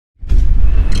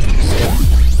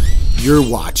You're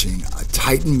watching a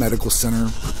Titan Medical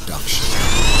Center production.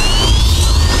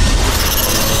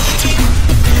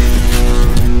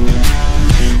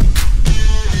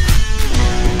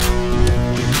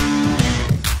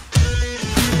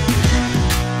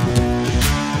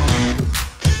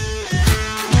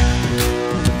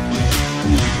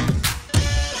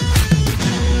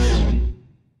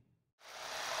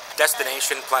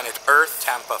 Destination Planet Earth,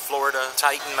 Tampa, Florida.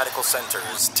 Titan Medical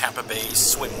Center's Tampa Bay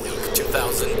Swim Week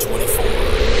 2024.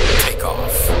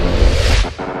 Takeoff.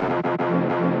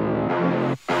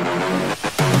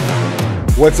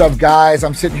 What's up, guys?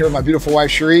 I'm sitting here with my beautiful wife,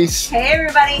 Cherise. Hey,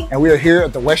 everybody. And we are here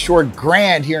at the West Shore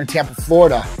Grand here in Tampa,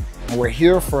 Florida. And we're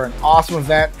here for an awesome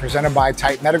event presented by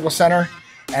Titan Medical Center.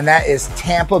 And that is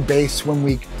Tampa Bay Swim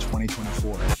Week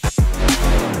 2024.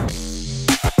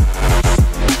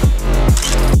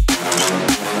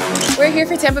 We're here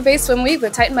for Tampa Bay Swim Week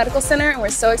with Titan Medical Center, and we're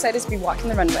so excited to be walking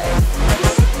the runway.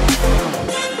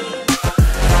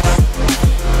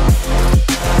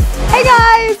 Hey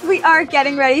guys, we are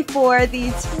getting ready for the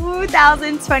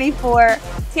 2024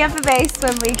 Tampa Bay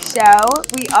Swim Week show.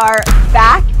 We are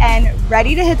back and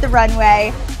ready to hit the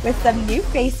runway with some new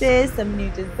faces, some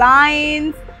new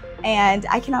designs, and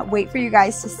I cannot wait for you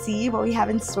guys to see what we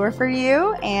have in store for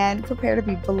you and prepare to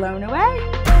be blown away.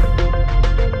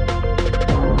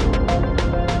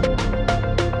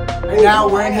 Right now,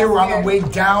 we're in here. We're on the way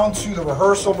down to the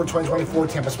rehearsal for 2024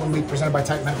 Tampa Swim Week presented by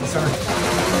Titan Medical Center.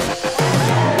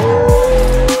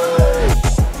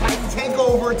 Titan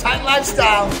Takeover, Titan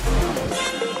Lifestyle.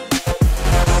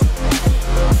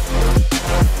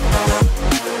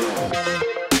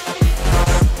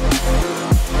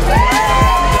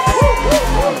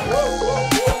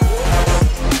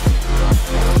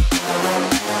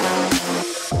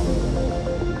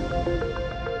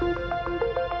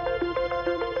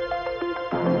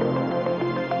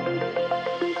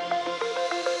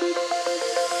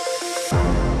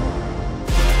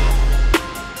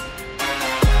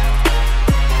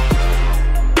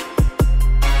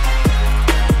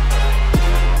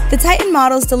 The Titan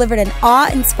models delivered an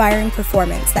awe-inspiring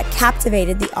performance that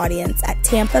captivated the audience at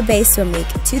Tampa Bay Swim Week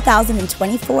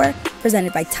 2024,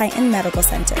 presented by Titan Medical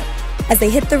Center. As they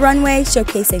hit the runway,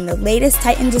 showcasing the latest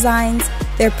Titan designs,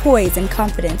 their poise and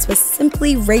confidence was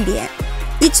simply radiant.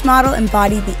 Each model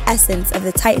embodied the essence of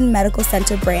the Titan Medical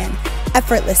Center brand,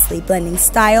 effortlessly blending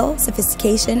style,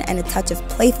 sophistication, and a touch of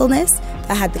playfulness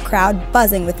that had the crowd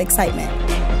buzzing with excitement.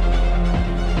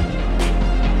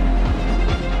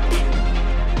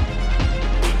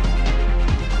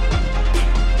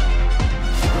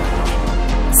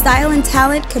 Style and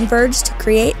talent converged to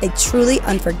create a truly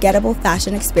unforgettable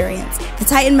fashion experience. The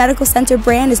Titan Medical Center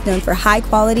brand is known for high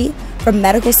quality, from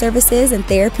medical services and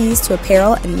therapies to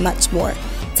apparel and much more.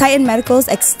 Titan Medical's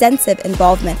extensive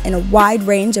involvement in a wide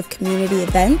range of community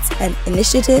events and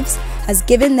initiatives has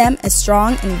given them a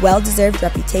strong and well-deserved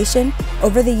reputation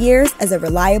over the years as a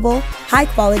reliable,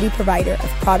 high-quality provider of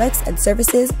products and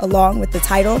services, along with the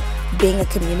title of being a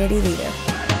community leader.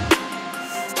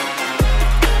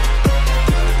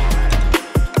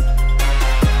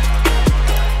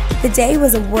 The day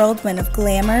was a whirlwind of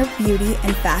glamour, beauty,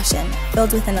 and fashion,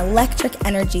 filled with an electric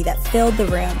energy that filled the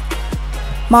room.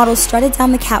 Models strutted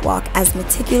down the catwalk as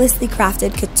meticulously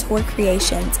crafted couture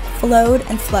creations flowed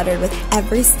and fluttered with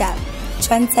every step.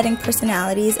 Trend-setting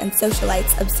personalities and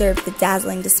socialites observed the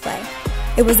dazzling display.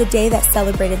 It was a day that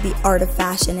celebrated the art of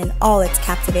fashion in all its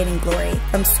captivating glory,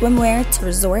 from swimwear to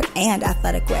resort and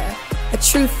athletic wear. A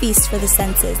true feast for the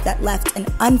senses that left an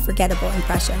unforgettable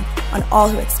impression on all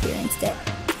who experienced it.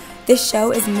 This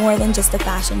show is more than just a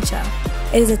fashion show.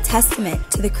 It is a testament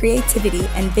to the creativity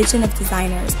and vision of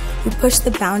designers who push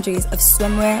the boundaries of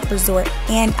swimwear, resort,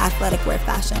 and athletic wear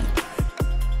fashion.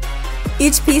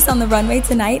 Each piece on the runway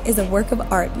tonight is a work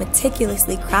of art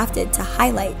meticulously crafted to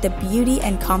highlight the beauty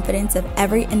and confidence of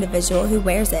every individual who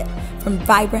wears it. From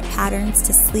vibrant patterns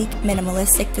to sleek,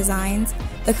 minimalistic designs,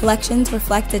 the collections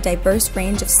reflect a diverse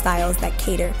range of styles that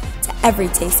cater to every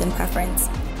taste and preference.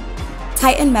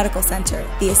 Titan Medical Center,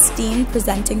 the esteemed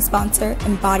presenting sponsor,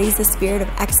 embodies the spirit of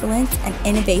excellence and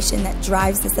innovation that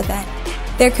drives this event.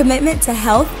 Their commitment to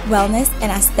health, wellness,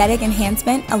 and aesthetic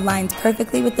enhancement aligns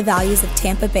perfectly with the values of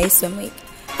Tampa Bay Swim Week.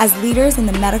 As leaders in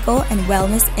the medical and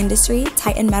wellness industry,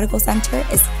 Titan Medical Center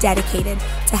is dedicated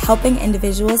to helping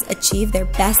individuals achieve their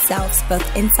best selves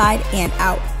both inside and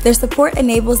out. Their support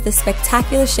enables this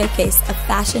spectacular showcase of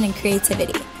fashion and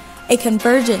creativity. A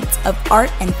convergence of art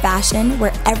and fashion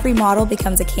where every model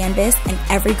becomes a canvas and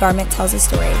every garment tells a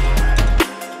story.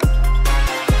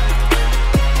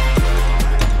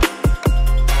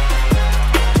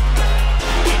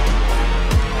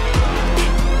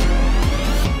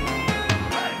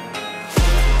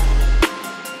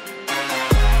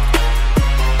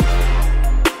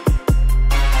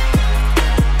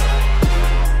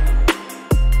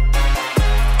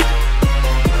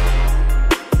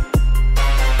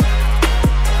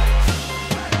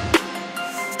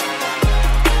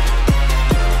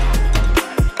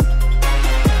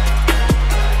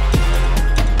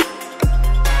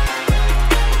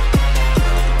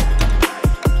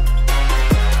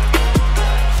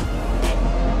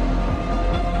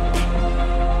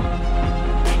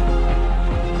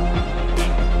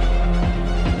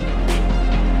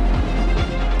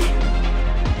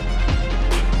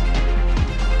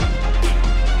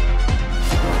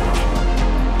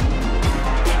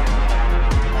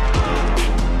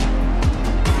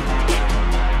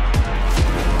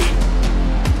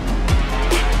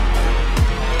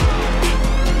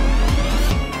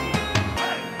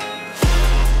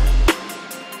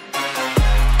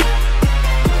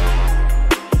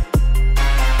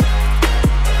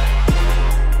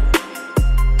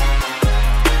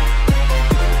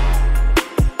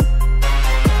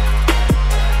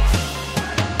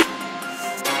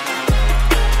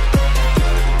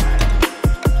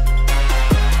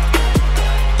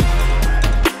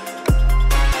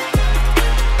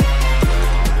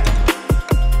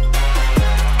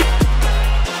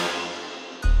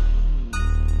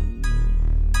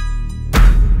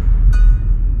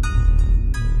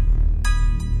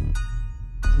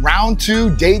 round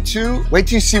 2, day 2. Wait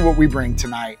till you see what we bring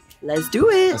tonight. Let's do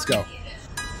it. Let's go.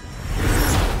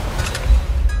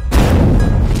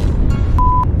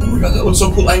 Oh my God, that looks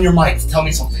so cool. And your mic, tell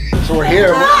me something. So we're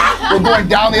here, we're going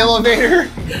down the elevator,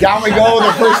 down we go to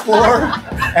the first floor,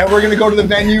 and we're gonna go to the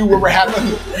venue where we're having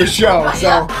the show.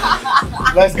 So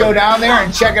let's go down there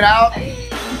and check it out.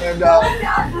 And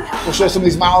we'll show some of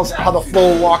these models how the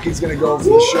flow walking is gonna go for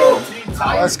the show.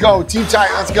 Let's go, team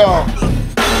tight, let's go.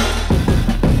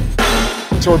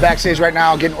 So we're backstage right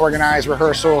now, getting organized,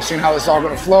 rehearsal, seeing how this is all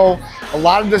gonna flow. A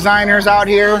lot of designers out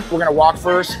here. We're gonna walk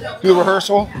first, do the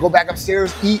rehearsal, go back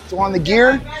upstairs, eat, throw on the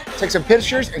gear, take some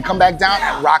pictures, and come back down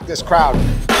and rock this crowd.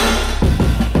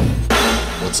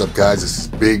 What's up, guys? This is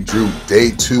Big Drew,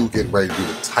 day 2, getting ready to do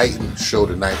the Titan show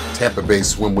tonight, Tampa Bay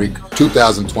Swim Week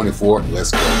 2024. Let's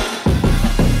go.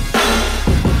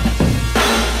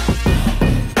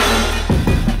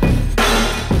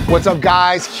 What's up,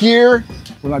 guys? Here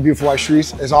with my beautiful wife,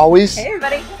 Sharice, as always. Hey,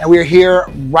 everybody. And we are here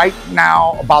right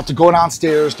now, about to go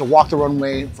downstairs to walk the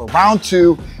runway for round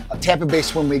 2 of Tampa Bay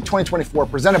Swim Week 2024,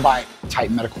 presented by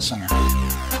Titan Medical Center.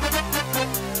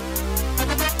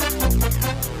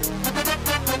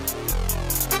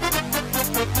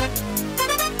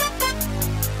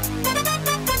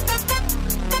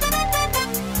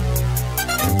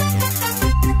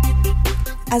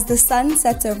 As the sun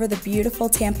sets over the beautiful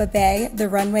Tampa Bay, the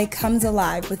runway comes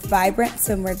alive with vibrant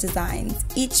swimwear designs,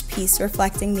 each piece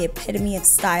reflecting the epitome of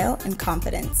style and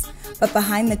confidence. But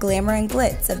behind the glamour and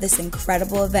glitz of this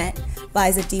incredible event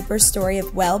lies a deeper story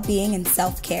of well-being and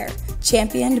self-care,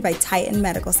 championed by Titan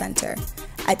Medical Center.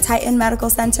 At Titan Medical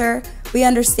Center, we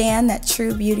understand that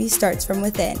true beauty starts from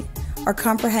within. Our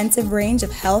comprehensive range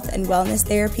of health and wellness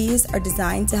therapies are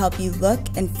designed to help you look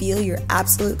and feel your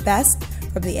absolute best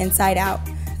from the inside out.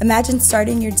 Imagine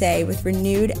starting your day with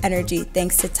renewed energy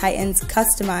thanks to Titan's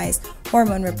customized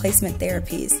hormone replacement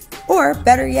therapies. Or,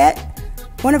 better yet,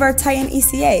 one of our Titan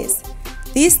ECAs.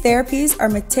 These therapies are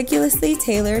meticulously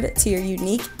tailored to your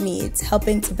unique needs,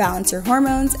 helping to balance your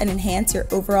hormones and enhance your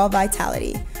overall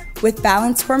vitality. With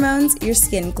balanced hormones, your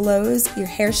skin glows, your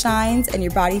hair shines, and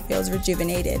your body feels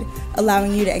rejuvenated,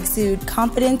 allowing you to exude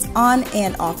confidence on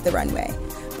and off the runway.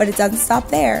 But it doesn't stop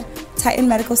there. Titan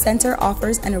Medical Center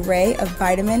offers an array of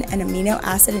vitamin and amino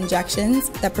acid injections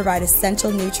that provide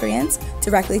essential nutrients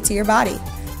directly to your body.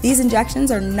 These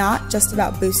injections are not just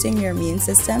about boosting your immune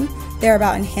system, they're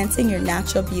about enhancing your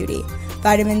natural beauty.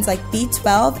 Vitamins like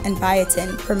B12 and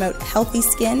biotin promote healthy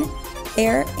skin,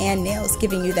 hair, and nails,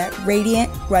 giving you that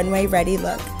radiant, runway-ready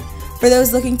look. For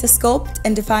those looking to sculpt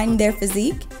and define their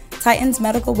physique, Titan's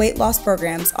medical weight loss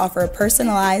programs offer a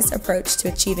personalized approach to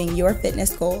achieving your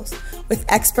fitness goals. With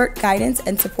expert guidance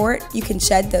and support, you can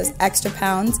shed those extra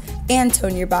pounds and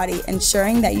tone your body,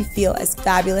 ensuring that you feel as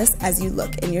fabulous as you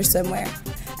look in your swimwear.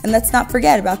 And let's not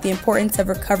forget about the importance of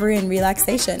recovery and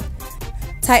relaxation.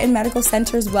 Titan Medical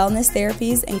Center's wellness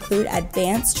therapies include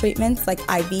advanced treatments like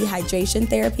IV hydration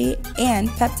therapy and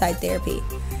peptide therapy.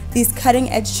 These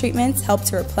cutting-edge treatments help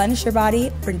to replenish your body,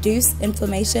 reduce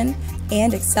inflammation,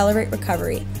 and accelerate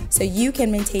recovery, so you can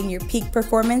maintain your peak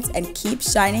performance and keep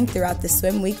shining throughout the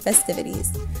swim week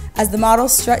festivities. As the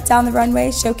models strut down the runway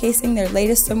showcasing their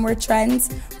latest swimwear trends,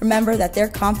 remember that their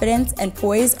confidence and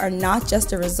poise are not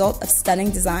just a result of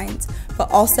stunning designs,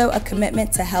 but also a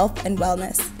commitment to health and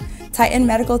wellness. Titan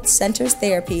Medical Center's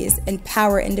therapies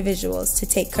empower individuals to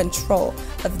take control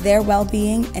of their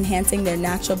well-being, enhancing their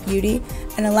natural beauty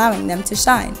and allowing them to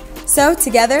shine. So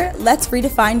together, let's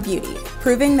redefine beauty,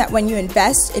 proving that when you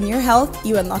invest in your health,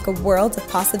 you unlock a world of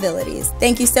possibilities.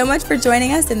 Thank you so much for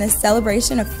joining us in this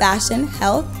celebration of fashion,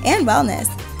 health, and wellness.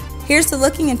 Here's to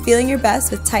looking and feeling your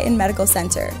best with Titan Medical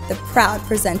Center, the proud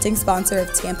presenting sponsor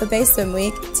of Tampa Bay Swim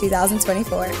Week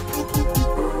 2024.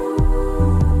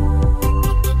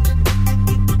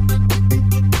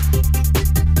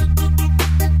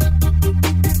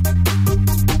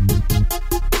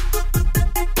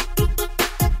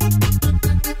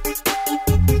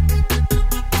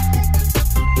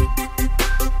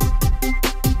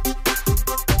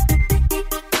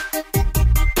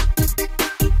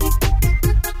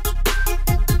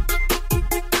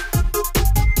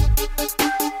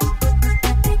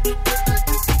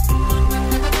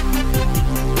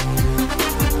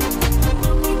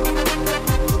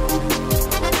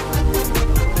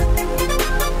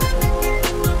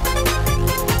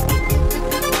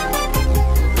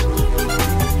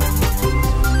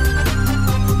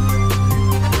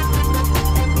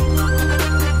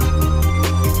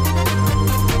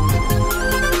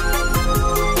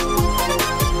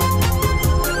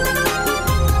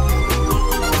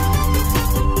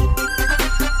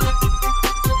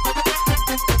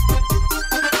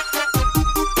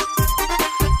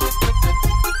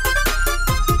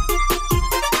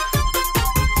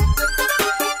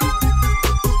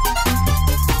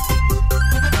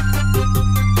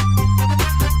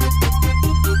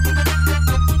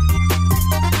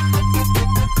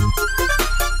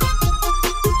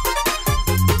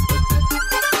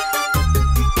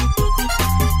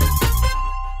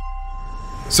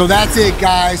 So that's it,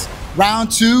 guys. Round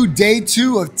 2, day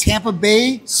 2 of Tampa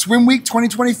Bay Swim Week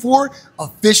 2024,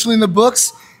 officially in the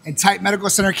books. And Titan Medical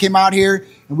Center came out here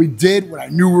and we did what I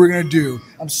knew we were gonna do.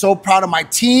 I'm so proud of my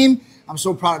team. I'm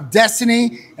so proud of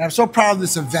Destiny, and I'm so proud of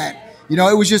this event. You know,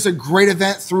 it was just a great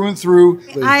event through and through.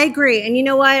 I agree. And you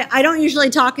know what? I don't usually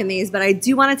talk in these, but I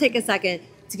do want to take a second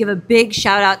to give a big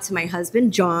shout out to my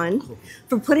husband, John,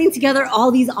 for putting together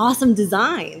all these awesome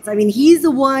designs. I mean, he's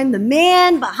the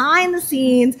man behind the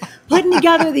scenes, putting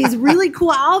together these really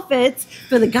cool outfits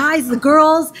for the guys, the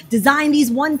girls, design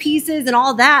these one pieces and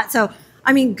all that. So,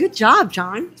 I mean, good job,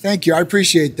 John. Thank you. I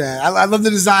appreciate that. I love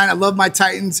the design. I love my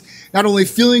Titans not only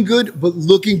feeling good, but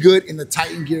looking good in the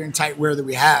Titan gear and tight wear that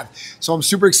we have. So I'm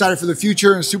super excited for the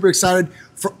future and super excited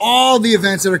for all the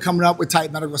events that are coming up with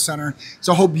Titan Medical Center.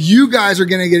 So I hope you guys are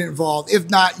going to get involved. If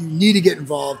not, you need to get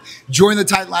involved. Join the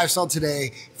Titan lifestyle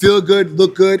today. Feel good,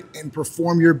 look good, and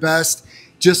perform your best,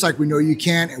 just like we know you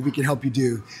can and we can help you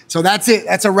do. So that's it.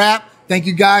 That's a wrap. Thank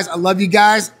you, guys. I love you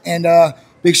guys. And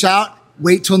big shout out.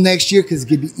 Wait till next year because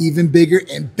it's going to be even bigger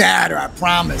and badder, I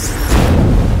promise.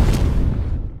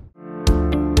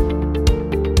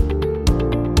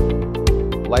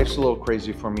 Life's a little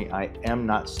crazy for me. I am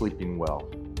not sleeping well.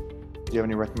 Do you have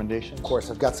any recommendations? Of course,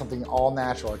 I've got something all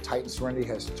natural. Our Titan Serenity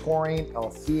has taurine,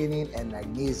 L-theanine, and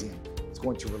magnesium. It's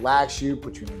going to relax you,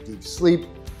 put you in a deep sleep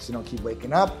so you don't keep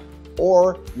waking up,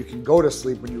 or you can go to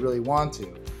sleep when you really want to.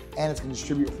 And it's going to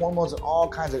distribute hormones and all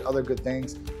kinds of other good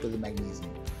things for the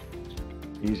magnesium.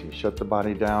 Easy. Shut the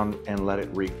body down and let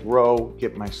it regrow.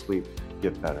 Get my sleep.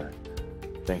 Get better.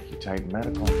 Thank you, Titan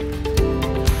Medical.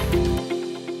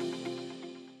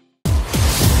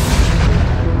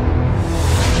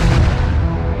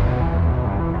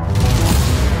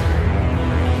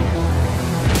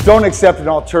 Don't accept an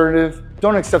alternative.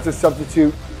 Don't accept a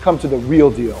substitute. Come to the real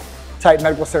deal. Titan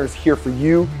Medical Center is here for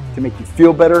you to make you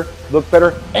feel better, look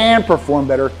better, and perform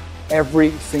better every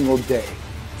single day.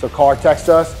 So call or text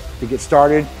us to get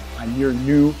started on your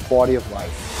new quality of life.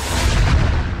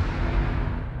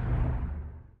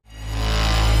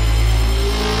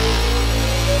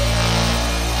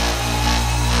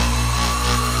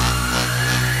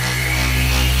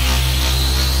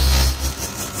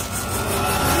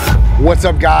 What's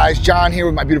up, guys? John here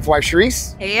with my beautiful wife,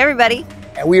 Sharice. Hey, everybody.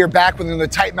 And we are back with another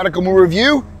Titan Medical Movie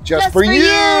Review just for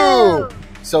you.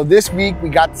 So this week we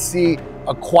got to see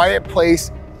A Quiet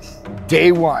Place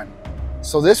Day 1.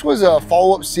 So this was a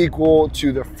follow-up sequel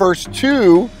to the first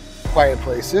 2 Quiet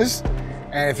Places.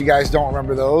 And if you guys don't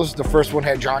remember those, the first one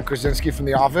had John Krasinski from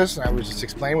The Office, and I was just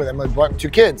explaining with Emily Blunt, 2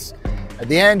 kids. At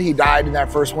the end, he died in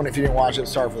that first one. If you didn't watch it,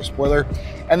 sorry for the spoiler.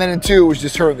 And then in 2, it was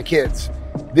just her and the kids.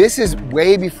 This is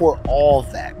way before all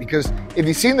of that, because if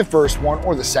you've seen the first one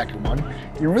or the second one,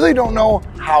 you really don't know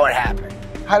how it happened.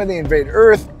 How did they invade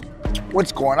Earth?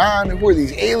 What's going on? Who are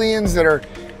these aliens that are,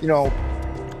 you know,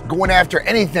 going after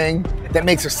anything that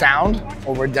makes a sound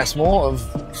over a decimal of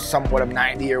somewhat of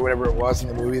 90 or whatever it was in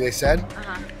the movie they said.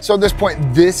 So at this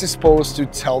point, this is supposed to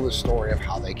tell the story of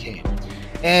how they came.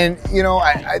 And, you know,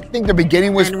 I think the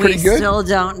beginning was pretty good. We still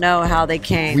don't know how they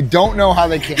came. We don't know how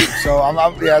they came. So,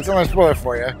 yeah, it's another spoiler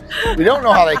for you. We don't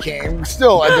know how they came.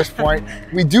 Still, at this point,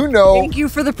 we do know. Thank you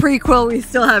for the prequel. We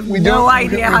still have no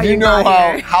idea how you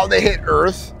got here. How they hit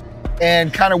Earth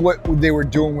and kind of what they were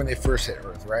doing when they first hit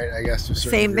Earth, right? I guess to a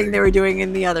certain Same degree. thing they were doing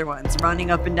in the other ones, running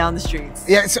up and down the streets.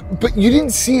 Yeah, but you didn't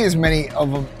see as many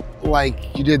of them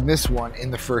like you did in this one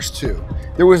in the first 2.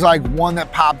 There was like one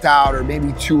that popped out, or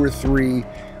maybe 2 or 3.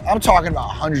 I'm talking about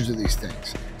hundreds of these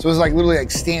things. So it was like literally like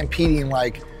stampeding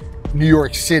like New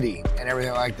York City and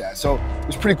everything like that. So it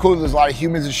was pretty cool. There's a lot of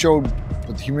humans that showed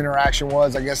what the human interaction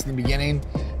was, I guess, in the beginning,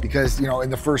 because, you know,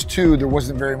 in the first 2, there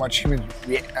wasn't very much human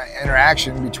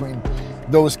interaction between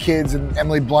those kids and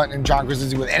Emily Blunt and John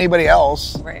Krasinski with anybody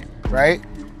else. Right?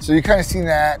 So you kind of seen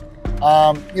that.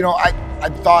 You know, I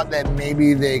thought that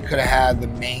maybe they could have had the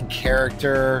main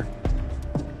character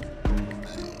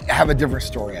have a different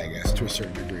story, I guess, to a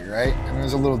certain degree, right? I mean, it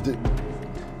was a little.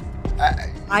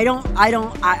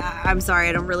 I'm sorry,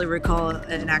 I don't really recall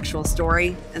an actual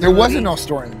story. There wasn't no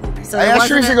story in the movie. So I asked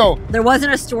years ago. There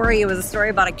wasn't a story. It was a story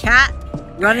about a cat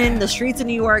running the streets of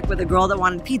New York with a girl that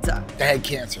wanted pizza. That had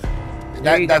cancer.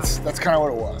 That's kind of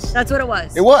what it was. That's what it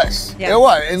was. It was. Yeah. It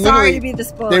was. And sorry to be the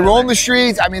spoiler. They roamed the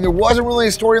streets. I mean, there wasn't really a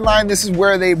storyline. This is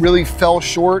where they really fell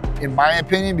short, in my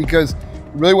opinion, because it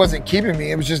really wasn't keeping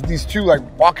me. It was just these 2 like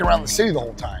walking around the city the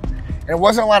whole time. And it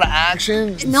wasn't a lot of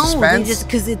action, suspense. They just,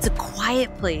 because it's a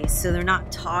quiet place, so they're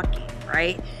not talking,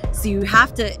 right? So you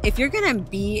have to, if you're gonna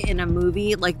be in a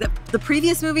movie, like the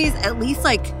previous movies, at least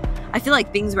like, I feel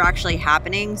like things were actually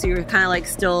happening, so you're kind of like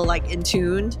still like in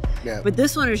tuned. Yeah. But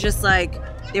this one was just like,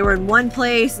 they were in one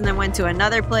place and then went to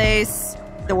another place.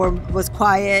 The room was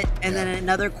quiet, and then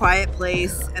another quiet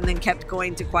place, and then kept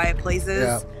going to quiet places.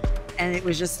 Yeah. And it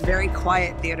was just very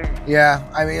quiet theater. Yeah,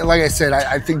 I mean, like I said,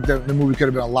 I think the movie could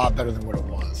have been a lot better than what it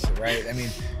was, right? I mean,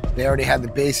 they already had the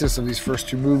basis of these first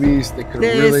two movies. They could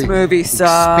have really movie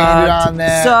expanded on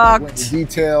that. Sucked. Went into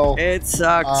detail. It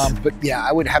sucked. But yeah,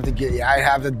 I'd have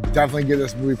to definitely give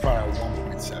this movie probably a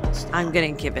 1.7 star. I'm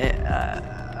gonna give it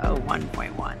a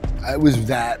 1.1. It was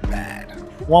that bad.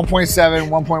 1.7,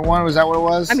 1.1, was that what it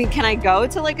was? I mean, can I go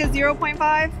to like a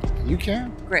 0.5? You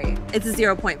can. Great. It's a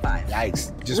 0.5.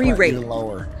 Yikes. Just Re-rate. went even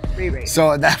lower. Re-rate.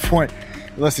 So at that point,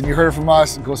 listen, you heard it from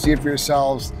us. Go see it for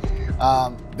yourselves.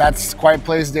 That's Quiet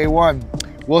Place Day 1.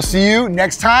 We'll see you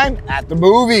next time at the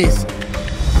movies.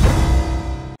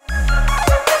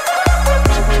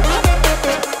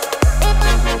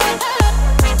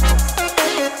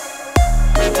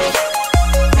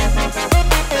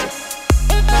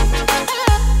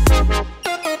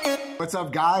 What's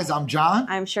up, guys? I'm John.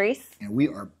 I'm Sharice. And we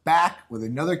are back with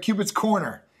another Cupid's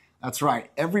Corner. That's right.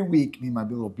 Every week, me and my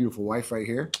little beautiful wife right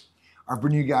here are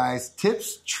bringing you guys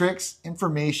tips, tricks,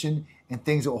 information, and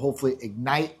things that will hopefully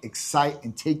ignite, excite,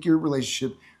 and take your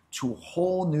relationship to a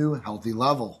whole new healthy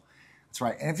level. That's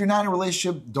right. And if you're not in a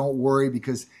relationship, don't worry,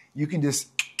 because you can just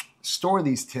store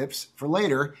these tips for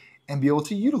later and be able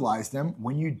to utilize them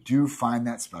when you do find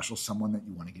that special someone that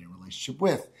you want to get in a relationship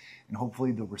with. And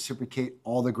hopefully they'll reciprocate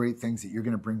all the great things that you're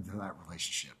going to bring to that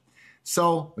relationship.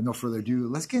 So, with no further ado,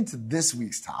 let's get into this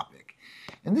week's topic.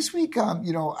 And this week,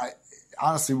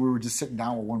 honestly, we were just sitting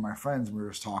down with one of my friends and we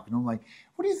were just talking. I'm like,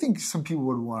 what do you think some people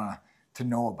would want to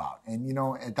know about? And,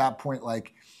 at that point,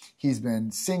 like, he's been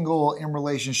single, in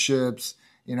relationships,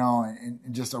 and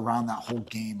just around that whole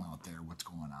game out there, what's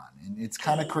going on. And it's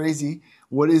kind of crazy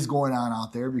what is going on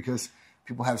out there, because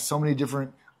people have so many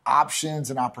different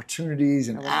options and opportunities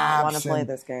and apps want to play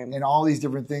this game. And all these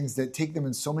different things that take them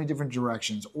in so many different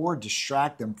directions or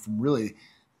distract them from really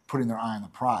putting their eye on the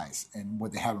prize. And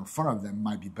what they have in front of them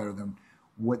might be better than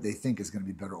what they think is going to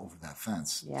be better over that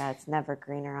fence. Yeah, it's never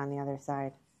greener on the other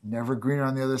side. Never greener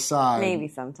on the other side. Maybe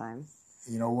sometimes.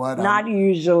 You know what? Not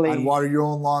usually. I'd water your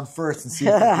own lawn first and see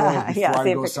if it grows before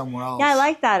I go somewhere else. Yeah, I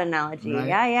like that analogy. Right?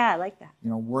 Yeah, I like that.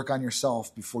 Work on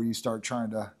yourself before you start trying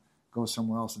to go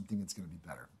somewhere else and think it's going to be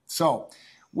better. So,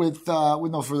 with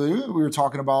no further ado, we were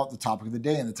talking about the topic of the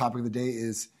day, and the topic of the day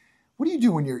is, what do you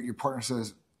do when your partner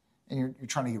says, and you're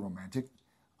trying to get romantic,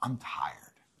 I'm tired?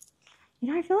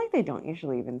 I feel like they don't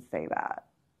usually even say that.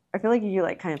 I feel like you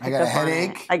kind of. I got a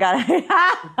headache. I got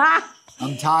a.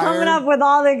 I'm tired. Coming up with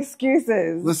all the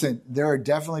excuses. Listen, there are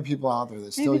definitely people out there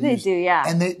that still Maybe they do, yeah.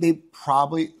 And they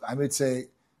probably, I would say,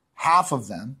 half of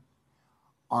them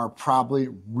are probably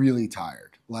really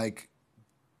tired. Like,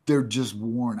 they're just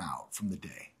worn out from the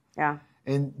day. Yeah.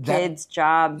 And kids,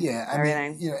 job,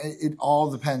 everything. It all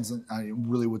depends on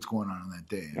really what's going on that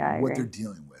day and what they're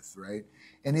dealing with, right?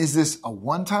 And is this a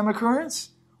one-time occurrence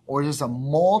or is this a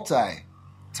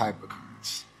multi-type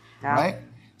occurrence, right?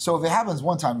 So if it happens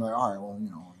one time, you're like, all right, well,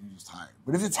 you're just tired.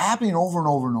 But if it's happening over and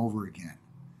over and over again,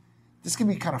 this can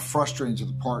be kind of frustrating to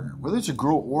the partner, whether it's a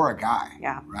girl or a guy,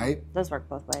 right? It does work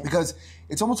both ways. Because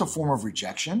it's almost a form of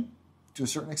rejection to a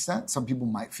certain extent. Some people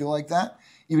might feel like that,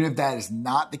 even if that is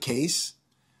not the case.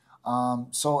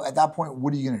 So at that point,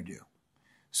 what are you going to do?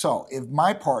 So if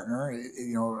my partner,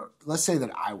 let's say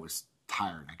that I was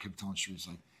tired. I kept telling she was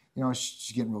like,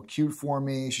 she's getting real cute for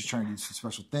me. She's trying to do some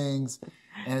special things.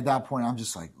 And at that point, I'm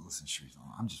just like, listen, Sharice,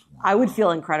 I'm just worn I would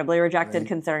feel incredibly rejected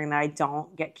considering that I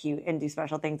don't get cute and do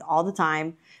special things all the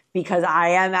time because I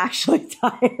am actually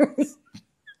tired.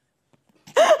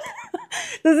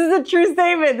 This is a true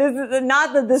statement. This is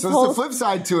not that this So whole... it's the flip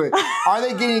side to it. Are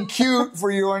they getting cute for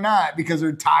you or not because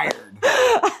they're tired?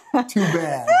 Too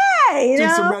bad. Hey,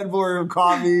 Drink some Red Bull or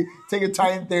coffee. Take a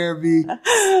Titan therapy.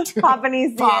 Pop an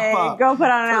ECA. Go put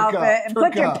on an outfit and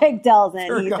put your pigtails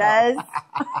in, he says.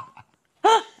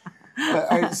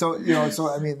 So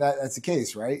I mean, that's the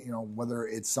case, right? Whether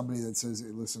it's somebody that says, hey,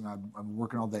 listen, I'm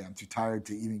working all day. I'm too tired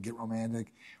to even get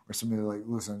romantic. Or somebody like,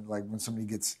 listen, like when somebody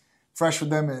gets fresh with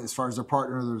them as far as their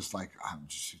partner, they're just like, I'm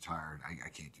just too tired. I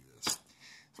can't do this. So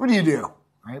what do you do,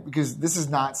 right? Because this is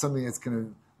not something that's going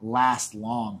to last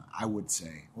long, I would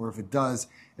say. Or if it does,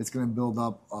 it's going to build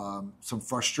up some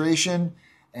frustration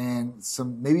and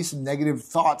maybe some negative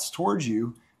thoughts towards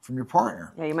you from your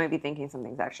partner. Yeah, you might be thinking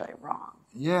something's actually wrong.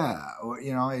 Yeah, or,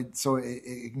 so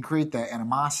it can create that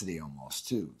animosity almost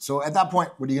too. So at that point,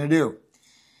 what are you going to do?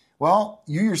 Well,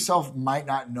 you yourself might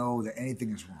not know that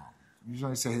anything is wrong. You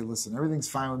usually say, hey, listen, everything's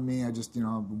fine with me. I just, I've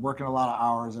been working a lot of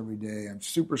hours every day. I'm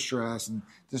super stressed, and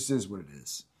this is what it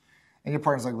is. And your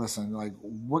partner's like, listen, like,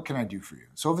 what can I do for you?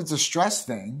 So if it's a stress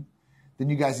thing, then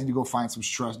you guys need to go find some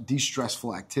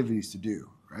de-stressful activities to do,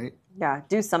 right? Yeah,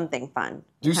 do something fun.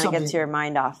 Do something. Get your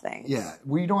mind off things. Yeah,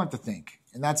 well, you don't have to think.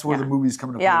 And that's where the movie's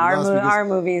coming up. Yeah, our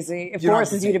movies, it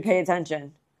forces you to pay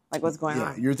attention. Like what's going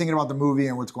on. You're thinking about the movie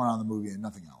and what's going on in the movie and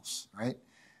nothing else, right?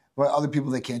 But other people,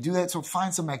 they can't do that. So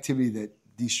find some activity that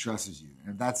de-stresses you.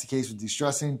 And if that's the case with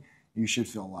de-stressing, you should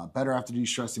feel a lot better after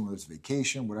de-stressing, whether it's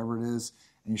vacation, whatever it is,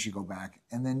 and you should go back.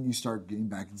 And then you start getting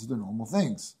back into the normal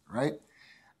things, right?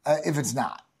 If it's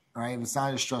not, right? If it's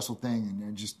not a stressful thing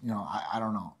and just, I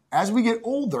don't know. As we get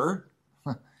older,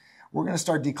 we're going to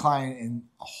start declining in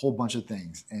a whole bunch of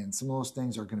things. And some of those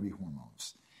things are going to be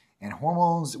hormones. And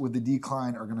hormones with the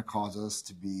decline are going to cause us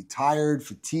to be tired,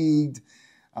 fatigued,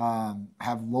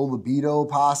 have low libido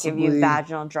possibly. Give you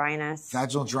vaginal dryness.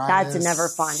 That's never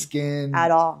fun. Skin. At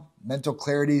all. Mental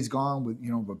clarity is gone with,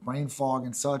 with brain fog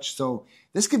and such. So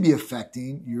this could be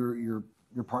affecting your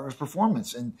partner's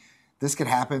performance. And this could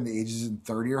happen at the ages of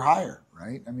 30 or higher,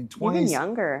 right? I mean, 20s. Even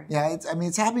younger. Yeah,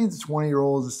 it's happening to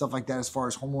 20-year-olds and stuff like that as far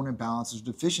as hormone imbalances,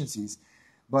 deficiencies.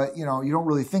 But, you don't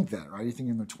really think that, right? You think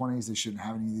in their 20s they shouldn't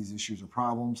have any of these issues or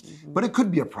problems. Mm-hmm. But it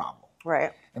could be a problem.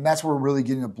 Right. And that's where we're really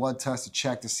getting a blood test to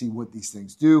check to see what these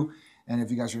things do. And if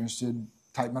you guys are interested,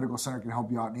 Titan Medical Center can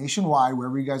help you out nationwide,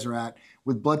 wherever you guys are at,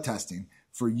 with blood testing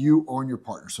for you or your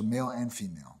partner, so male and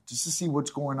female, just to see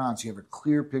what's going on so you have a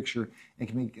clear picture and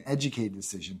can make an educated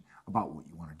decision about what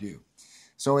you want to do.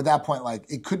 So at that point, like,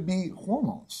 it could be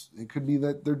hormones. It could be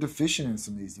that they're deficient in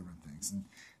some of these different things. And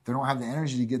they don't have the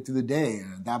energy to get through the day.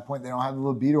 And at that point, they don't have the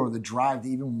libido or the drive to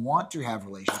even want to have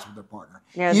relations with their partner.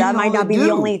 Yeah, that might not be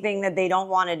the only thing that they don't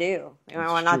want to do. They might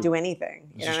want to not do anything.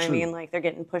 You know what I mean? Like, they're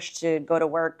getting pushed to go to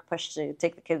work, pushed to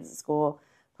take the kids to school,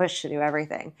 pushed to do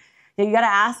everything. You got to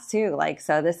ask too. Like,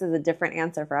 so this is a different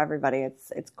answer for everybody.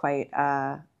 It's quite,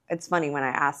 it's funny when I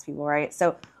ask people, right?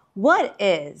 So what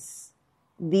is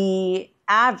the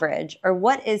average, or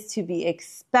what is to be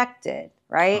expected,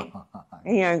 right?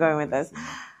 I'm going with this.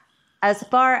 As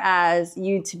far as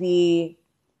you to be,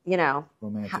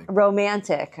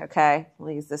 romantic, okay?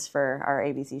 We'll use this for our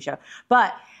ABC show.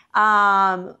 But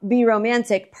be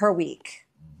romantic per week.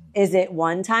 Is it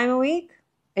 1 time a week?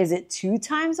 Is it 2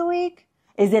 times a week?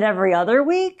 Is it every other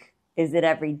week? Is it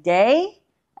every day?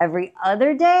 Every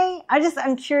other day?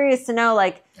 I'm curious to know,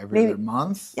 like, every other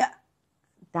month? Yeah.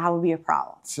 That would be a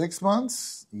problem. 6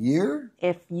 months? A year?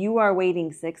 If you are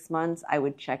waiting 6 months, I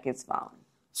would check his phone.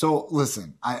 So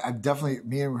listen, I've definitely,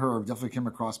 me and her have definitely come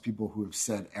across people who have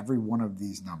said every one of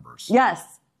these numbers.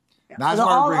 Yes. That's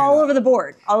all over the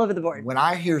board. All over the board. When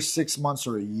I hear 6 months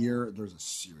or a year, there's a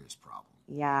serious problem.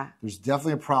 Yeah. There's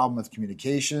definitely a problem with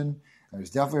communication. And there's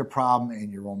definitely a problem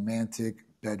in your romantic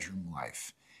bedroom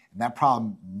life. And that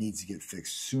problem needs to get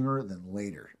fixed sooner than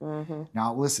later. Mm-hmm.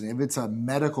 Now, listen, if it's a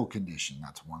medical condition,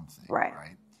 that's one thing,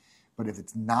 right? But if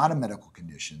it's not a medical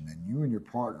condition, then you and your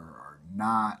partner are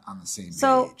not on the same page.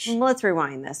 So let's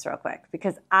rewind this real quick,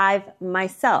 because I've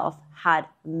myself had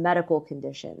medical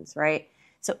conditions, right?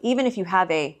 So even if you have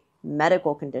a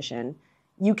medical condition,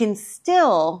 you can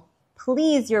still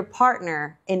please your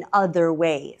partner in other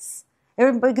ways.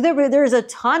 There's a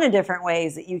ton of different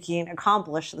ways that you can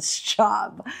accomplish this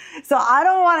job. So I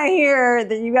don't want to hear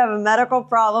that you have a medical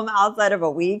problem outside of a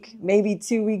week, maybe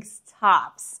 2 weeks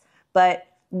tops. But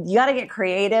you got to get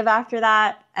creative after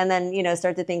that. And then,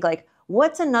 start to think like,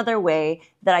 what's another way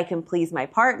that I can please my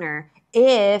partner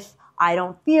if I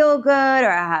don't feel good or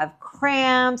I have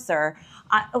cramps or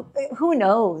who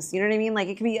knows? You know what I mean? Like,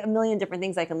 it could be a million different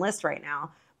things I can list right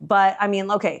now. But I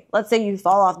mean, okay, let's say you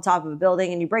fall off the top of a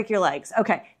building and you break your legs.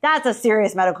 Okay, that's a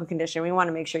serious medical condition. We want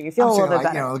to make sure you feel a little bit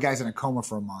better. The guy's in a coma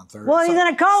for a month. Or he's in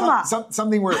a coma.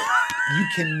 Something where you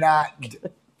cannot.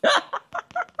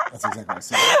 That's exactly what I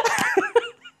said.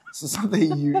 So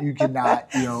something you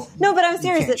cannot, No, but I'm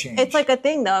serious. It's like a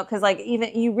thing though, because like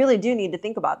even you really do need to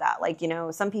think about that. Like,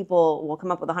 some people will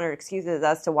come up with 100 excuses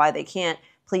as to why they can't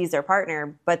please their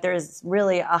partner, but there's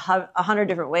really 100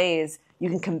 different ways you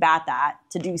can combat that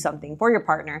to do something for your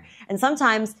partner. And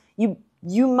sometimes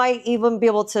you might even be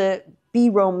able to be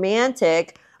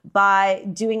romantic by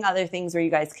doing other things where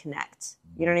you guys connect.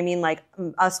 You know what I mean? Like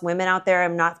us women out there,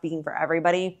 I'm not speaking for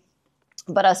everybody,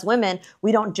 but us women,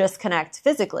 we don't just connect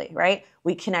physically, right?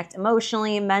 We connect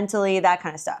emotionally, mentally, that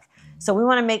kind of stuff. So we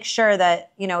want to make sure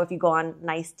that, if you go on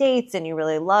nice dates and you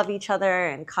really love each other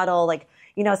and cuddle, like,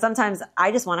 sometimes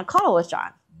I just want to cuddle with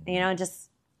John,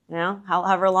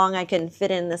 however long I can fit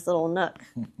in this little nook.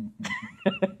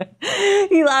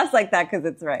 He laughs like that because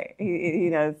it's right. He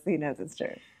knows it's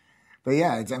true. But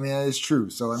yeah, it's true.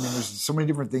 So, there's so many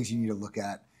different things you need to look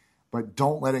at, but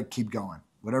don't let it keep going.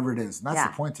 whatever it is. And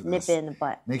that's the point to this. Nip in the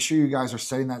butt. Make sure you guys are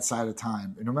setting that side of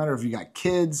time. And no matter if you got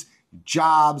kids,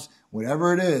 jobs,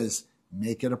 whatever it is,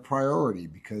 make it a priority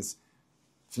because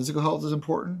physical health is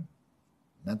important,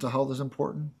 mental health is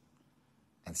important,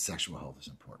 and sexual health is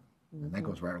important. And that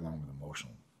goes right along with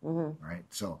emotional, right?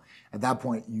 So at that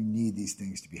point, you need these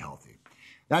things to be healthy.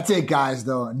 That's it, guys,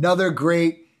 though. Another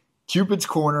great Cupid's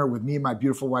Corner with me and my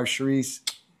beautiful wife, Sharice.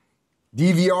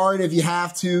 DVR it if you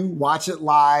have to. Watch it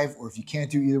live, or if you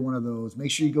can't do either one of those, make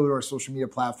sure you go to our social media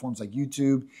platforms like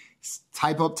YouTube,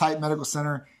 type up Titan Medical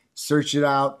Center, search it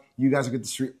out. You guys will get to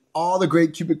see all the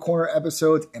great Cupid Corner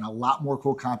episodes and a lot more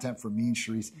cool content from me and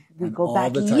Sharice. We and go all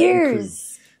back the Titan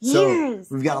years. crew. So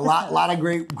we've got a lot of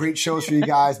great shows for you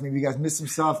guys. Maybe you guys missed some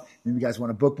stuff. Maybe you guys want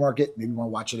to bookmark it. Maybe you want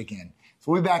to watch it again.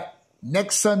 So we'll be back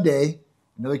next Sunday.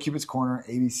 Another Cupid's Corner,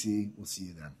 ABC. We'll see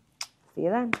you then. See you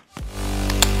then.